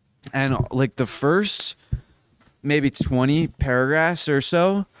 And like the first maybe 20 paragraphs or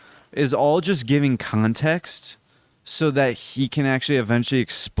so is all just giving context so that he can actually eventually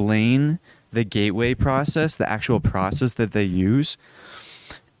explain the gateway process, the actual process that they use.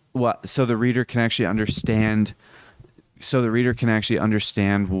 So the reader can actually understand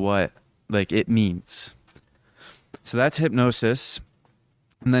what like it means. So that's hypnosis.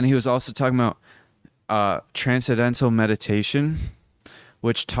 And then he was also talking about transcendental meditation,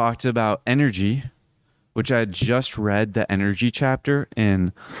 which talked about energy, which I had just read the energy chapter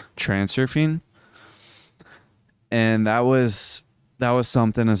in Transurfing. And that was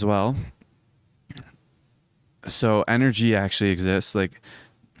something as well. So energy actually exists, like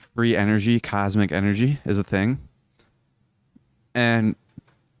free energy, cosmic energy is a thing. And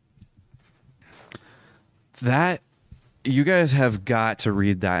that you guys have got to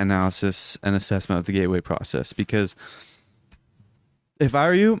read that analysis and assessment of the gateway process, because if I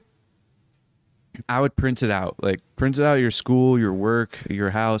were you, I would print it out. Like print it out at your school, your work, your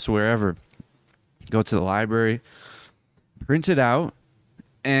house, wherever. Go to the library, print it out,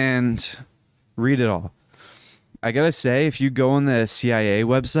 and read it all. I gotta say, if you go on the CIA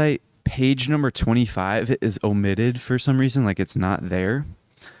website, page number 25 is omitted for some reason, like it's not there.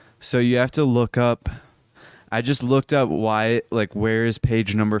 So you have to look up. I just looked up why, like, where is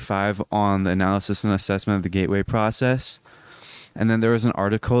page number 5 on the analysis and assessment of the gateway process. And then there was an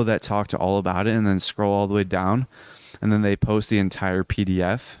article that talked all about it, and then scroll all the way down, and then they post the entire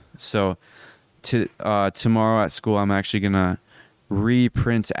PDF. So tomorrow at school, I'm actually going to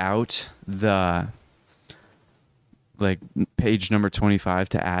reprint out the like page number 25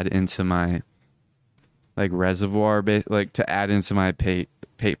 to add into my like reservoir, like to add into my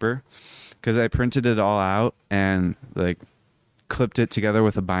paper. Because I printed it all out and like clipped it together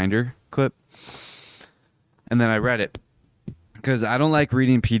with a binder clip. And then I read it. Because I don't like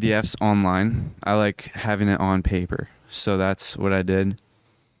reading PDFs online. I like having it on paper. So that's what I did.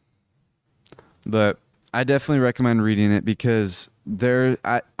 But I definitely recommend reading it because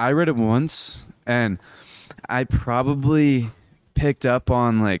I read it once and I probably picked up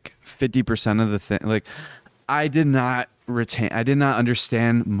on like 50% of the thing. Like I did not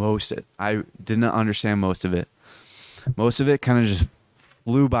understand most of it. I did not understand most of it. Most of it kind of just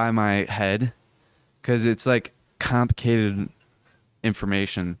flew by my head because it's like complicated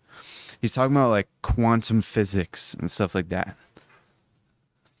information. He's talking about like quantum physics and stuff like that.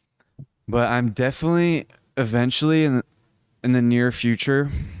 But I'm definitely eventually in the near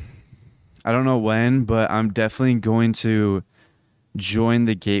future, I don't know when, but I'm definitely going to join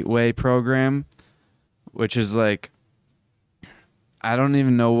the Gateway program, which is like, I don't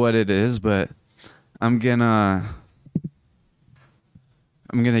even know what it is, but I'm gonna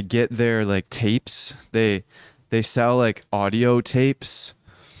I'm gonna get their like tapes. They sell like audio tapes,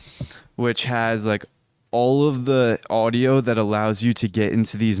 which has like all of the audio that allows you to get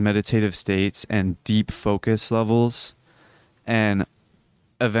into these meditative states and deep focus levels, and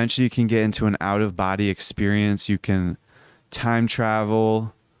eventually you can get into an out of body experience. You can time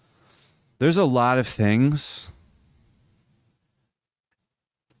travel. There's a lot of things.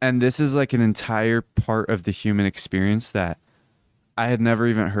 And this is like an entire part of the human experience that I had never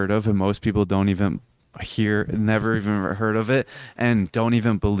even heard of, and most people don't even never even heard of it, and don't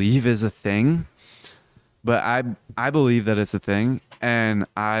even believe is a thing. But I believe that it's a thing, and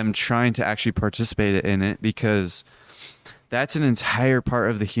I'm trying to actually participate in it because that's an entire part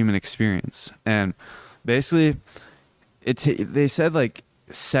of the human experience. And basically, they said like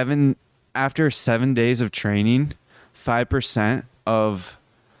after 7 days of training, 5% of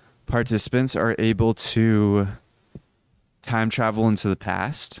participants are able to time travel into the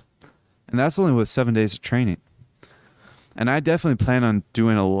past. And that's only with 7 days of training. And I definitely plan on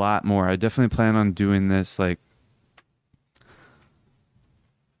doing a lot more. I definitely plan on doing this like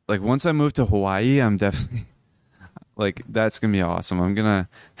once I move to Hawaii, I'm definitely like, that's going to be awesome.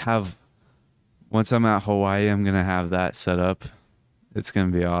 Once I'm at Hawaii, I'm going to have that set up. It's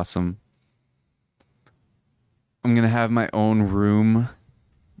going to be awesome. I'm going to have my own room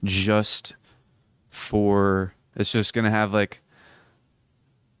it's just going to have like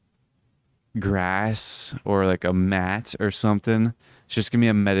grass or like a mat or something. It's just going to be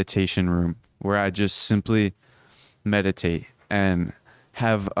a meditation room where I just simply meditate and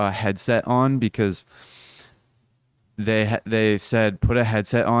have a headset on, because they said put a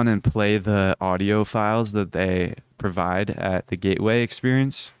headset on and play the audio files that they provide at the Gateway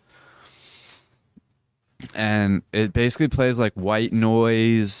experience. And it basically plays like white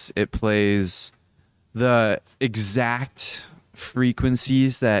noise. It plays the exact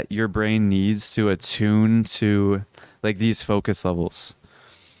frequencies that your brain needs to attune to like these focus levels.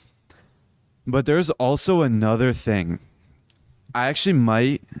 But there's also another thing. I actually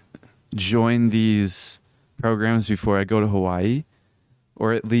might join these programs before I go to Hawaii,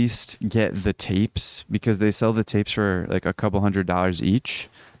 or at least get the tapes, because they sell the tapes for like a couple $100 each,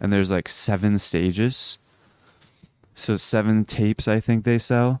 and there's like 7 stages. So 7 tapes I think they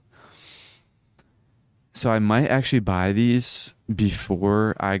sell. So I might actually buy these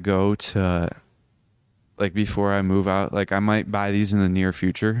before I go to, like before I move out. Like I might buy these in the near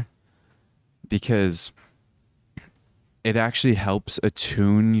future, because it actually helps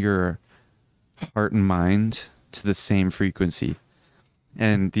attune your heart and mind to the same frequency.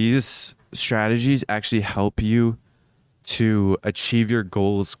 And these strategies actually help you to achieve your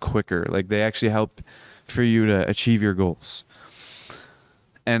goals quicker. Like they actually help for you to achieve your goals.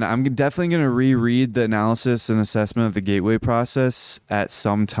 And I'm definitely going to reread the analysis and assessment of the Gateway process at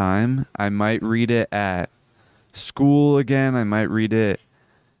some time. I might read it at school again. I might read it,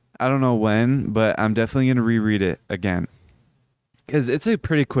 I don't know when, but I'm definitely going to reread it again, because it's a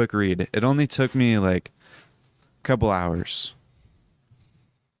pretty quick read. It only took me like a couple hours.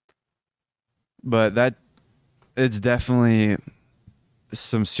 But it's definitely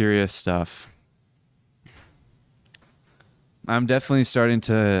some serious stuff. I'm definitely starting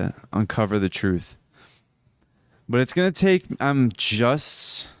to uncover the truth. But it's going to take, I'm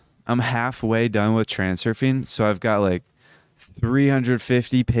halfway done with Transurfing. So I've got like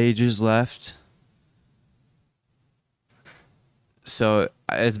 350 pages left. So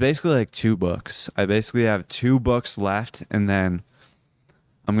it's basically like 2 books. I basically have 2 books left, and then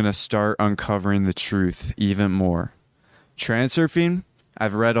I'm going to start uncovering the truth even more. Transurfing,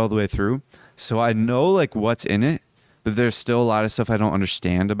 I've read all the way through, so I know like what's in it, but there's still a lot of stuff I don't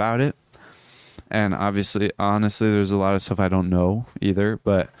understand about it. And honestly, there's a lot of stuff I don't know either,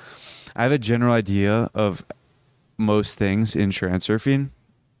 but I have a general idea of most things in Transurfing.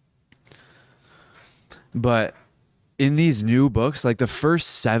 But in these new books, like the first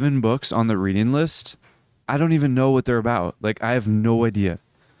 7 books on the reading list, I don't even know what they're about. Like I have no idea.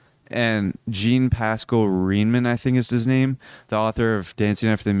 And Gene Pascal Reinman, I think is his name, the author of Dancing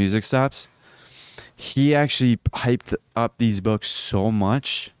After the Music Stops, he actually hyped up these books so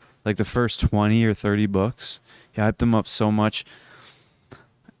much. Like the first 20 or 30 books, he hyped them up so much.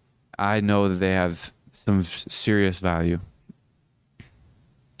 I know that they have some serious value.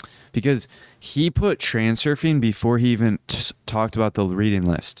 Because he put Transurfing before he even talked about the reading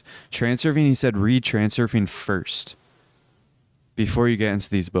list. Transurfing, he said, read Transurfing first before you get into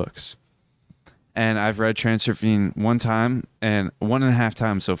these books. And I've read Transurfing 1 time and 1.5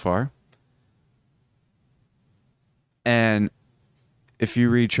 times so far. And if you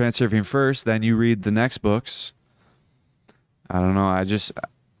read Transurfing first, then you read the next books. I don't know.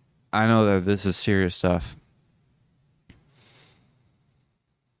 I know that this is serious stuff.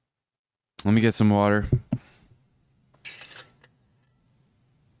 Let me get some water.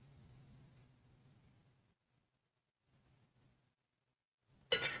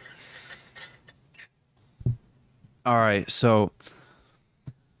 All right, so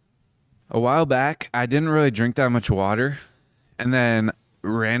a while back, I didn't really drink that much water, and then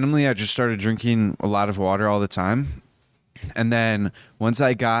randomly, I just started drinking a lot of water all the time. And then once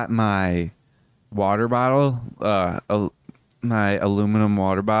I got my water bottle, my aluminum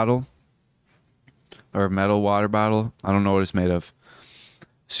water bottle or metal water bottle, I don't know what it's made of,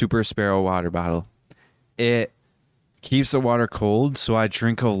 Super Sparrow water bottle. It keeps the water cold, so I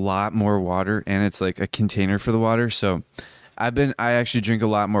drink a lot more water, and it's like a container for the water. So I actually drink a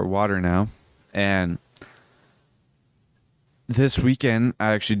lot more water now, and this weekend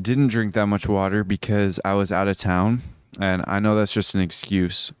I actually didn't drink that much water because I was out of town, and I know that's just an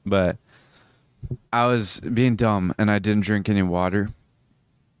excuse, but I was being dumb and I didn't drink any water.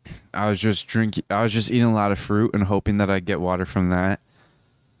 I was just eating a lot of fruit and hoping that I'd get water from that.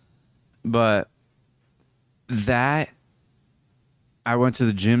 But that I went to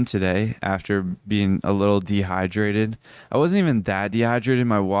the gym today after being a little dehydrated. I wasn't even that dehydrated.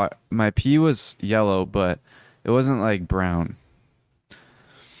 My pee was yellow, but it wasn't like brown.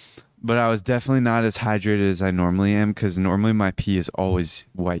 But I was definitely not as hydrated as I normally am, because normally my pee is always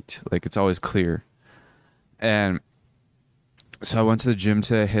white. Like, it's always clear. And so I went to the gym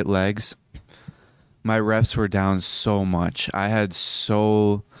to hit legs. My reps were down so much. I had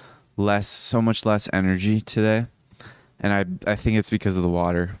so much less energy today. And I think it's because of the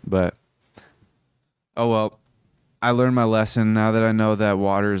water. But, oh well. I learned my lesson now that I know that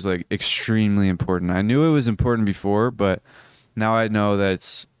water is like extremely important. I knew it was important before, but now I know that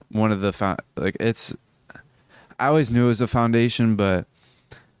it's one of the I always knew it was a foundation, but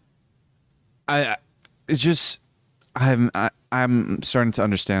I'm starting to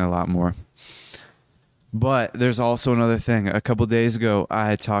understand a lot more. But there's also another thing. A couple days ago,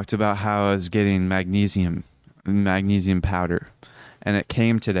 I talked about how I was getting magnesium powder, and it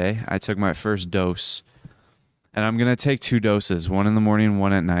came today. I took my first dose. And I'm going to take 2 doses, one in the morning,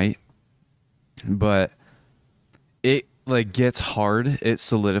 one at night. But it like gets hard. It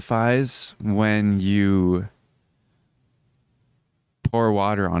solidifies when you pour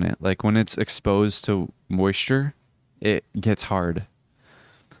water on it. Like when it's exposed to moisture, it gets hard.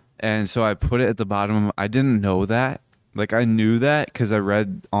 And so I put it at the bottom. I didn't know that. Like I knew that because I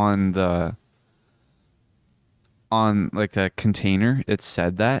read on the container, it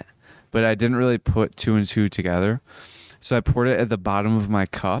said that. But I didn't really put 2 and 2 together. So I poured it at the bottom of my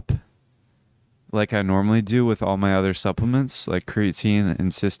cup, like I normally do with all my other supplements, like creatine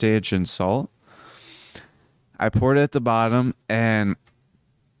and Systage and salt. I poured it at the bottom, and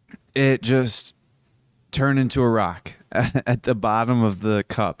it just turned into a rock at the bottom of the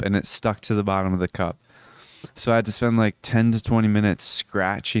cup, and it stuck to the bottom of the cup. So I had to spend like 10 to 20 minutes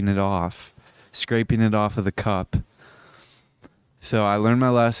scraping it off of the cup. So I learned my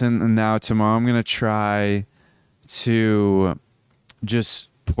lesson, and now tomorrow I'm going to try to just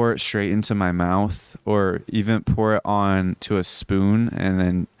pour it straight into my mouth, or even pour it on to a spoon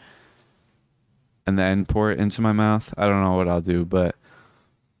and then pour it into my mouth. I don't know what I'll do, but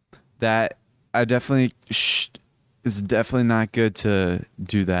that it's definitely not good to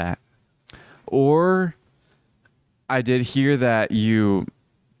do that. Or I did hear that you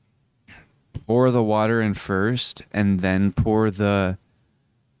pour the water in first and then pour the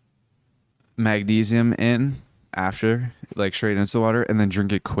magnesium in after, like straight into the water, and then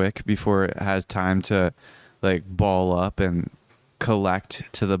drink it quick before it has time to like ball up and collect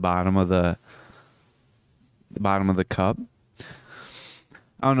to the bottom of the cup.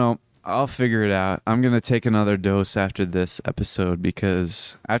 I don't know. I'll figure it out. I'm going to take another dose after this episode,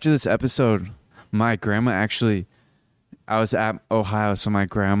 because after this episode, my grandma actually, I was at Ohio, so my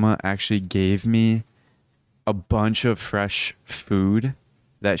grandma actually gave me a bunch of fresh food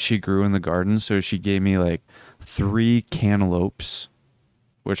that she grew in the garden. So she gave me like 3 cantaloupes,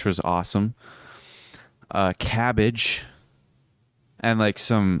 which was awesome, cabbage, and like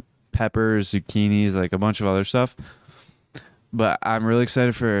some peppers, zucchinis, like a bunch of other stuff. But I'm really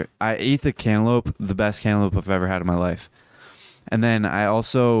excited I ate the cantaloupe, the best cantaloupe I've ever had in my life. And then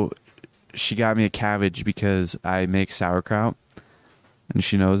she got me a cabbage because I make sauerkraut, and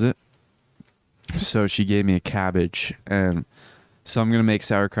she knows it. So she gave me a cabbage, and so I'm going to make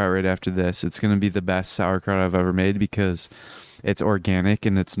sauerkraut right after this. It's going to be the best sauerkraut I've ever made because it's organic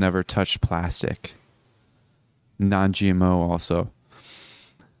and it's never touched plastic. Non-GMO also.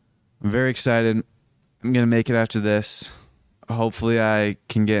 I'm very excited. I'm going to make it after this. hopefully I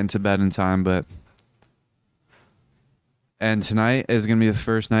can get into bed in time, and tonight is going to be the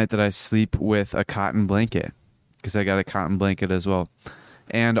first night that I sleep with a cotton blanket because I got a cotton blanket as well.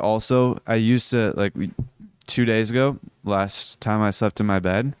 And also, I used to, like 2 days ago, last time I slept in my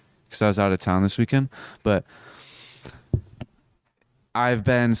bed because I was out of town this weekend, but I've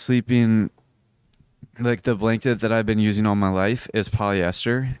been sleeping, like the blanket that I've been using all my life is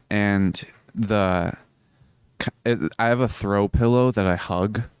polyester, and I have a throw pillow that I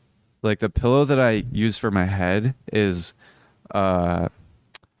hug. Like the pillow that I use for my head is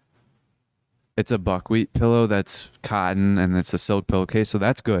it's a buckwheat pillow that's cotton and it's a silk pillowcase, so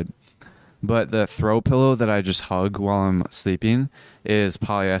that's good. But the throw pillow that I just hug while I'm sleeping is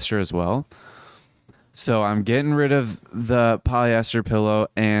polyester as well. So I'm getting rid of the polyester pillow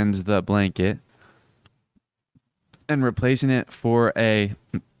and the blanket and replacing it for a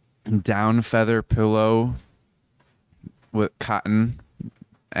down feather pillow with cotton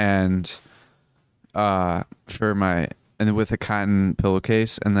and with a cotton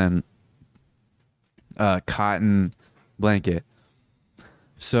pillowcase, and then a cotton blanket.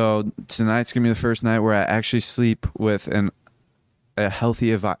 So tonight's gonna be the first night where I actually sleep with in a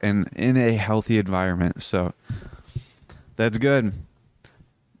healthy environment. So that's good.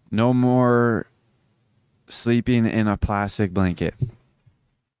 No more sleeping in a plastic blanket.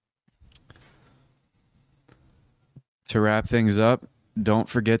 To wrap things up, don't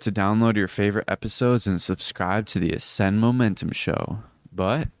forget to download your favorite episodes and subscribe to the Ascend Momentum Show.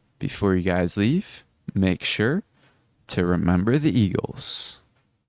 But before you guys leave, make sure to remember the Eagles.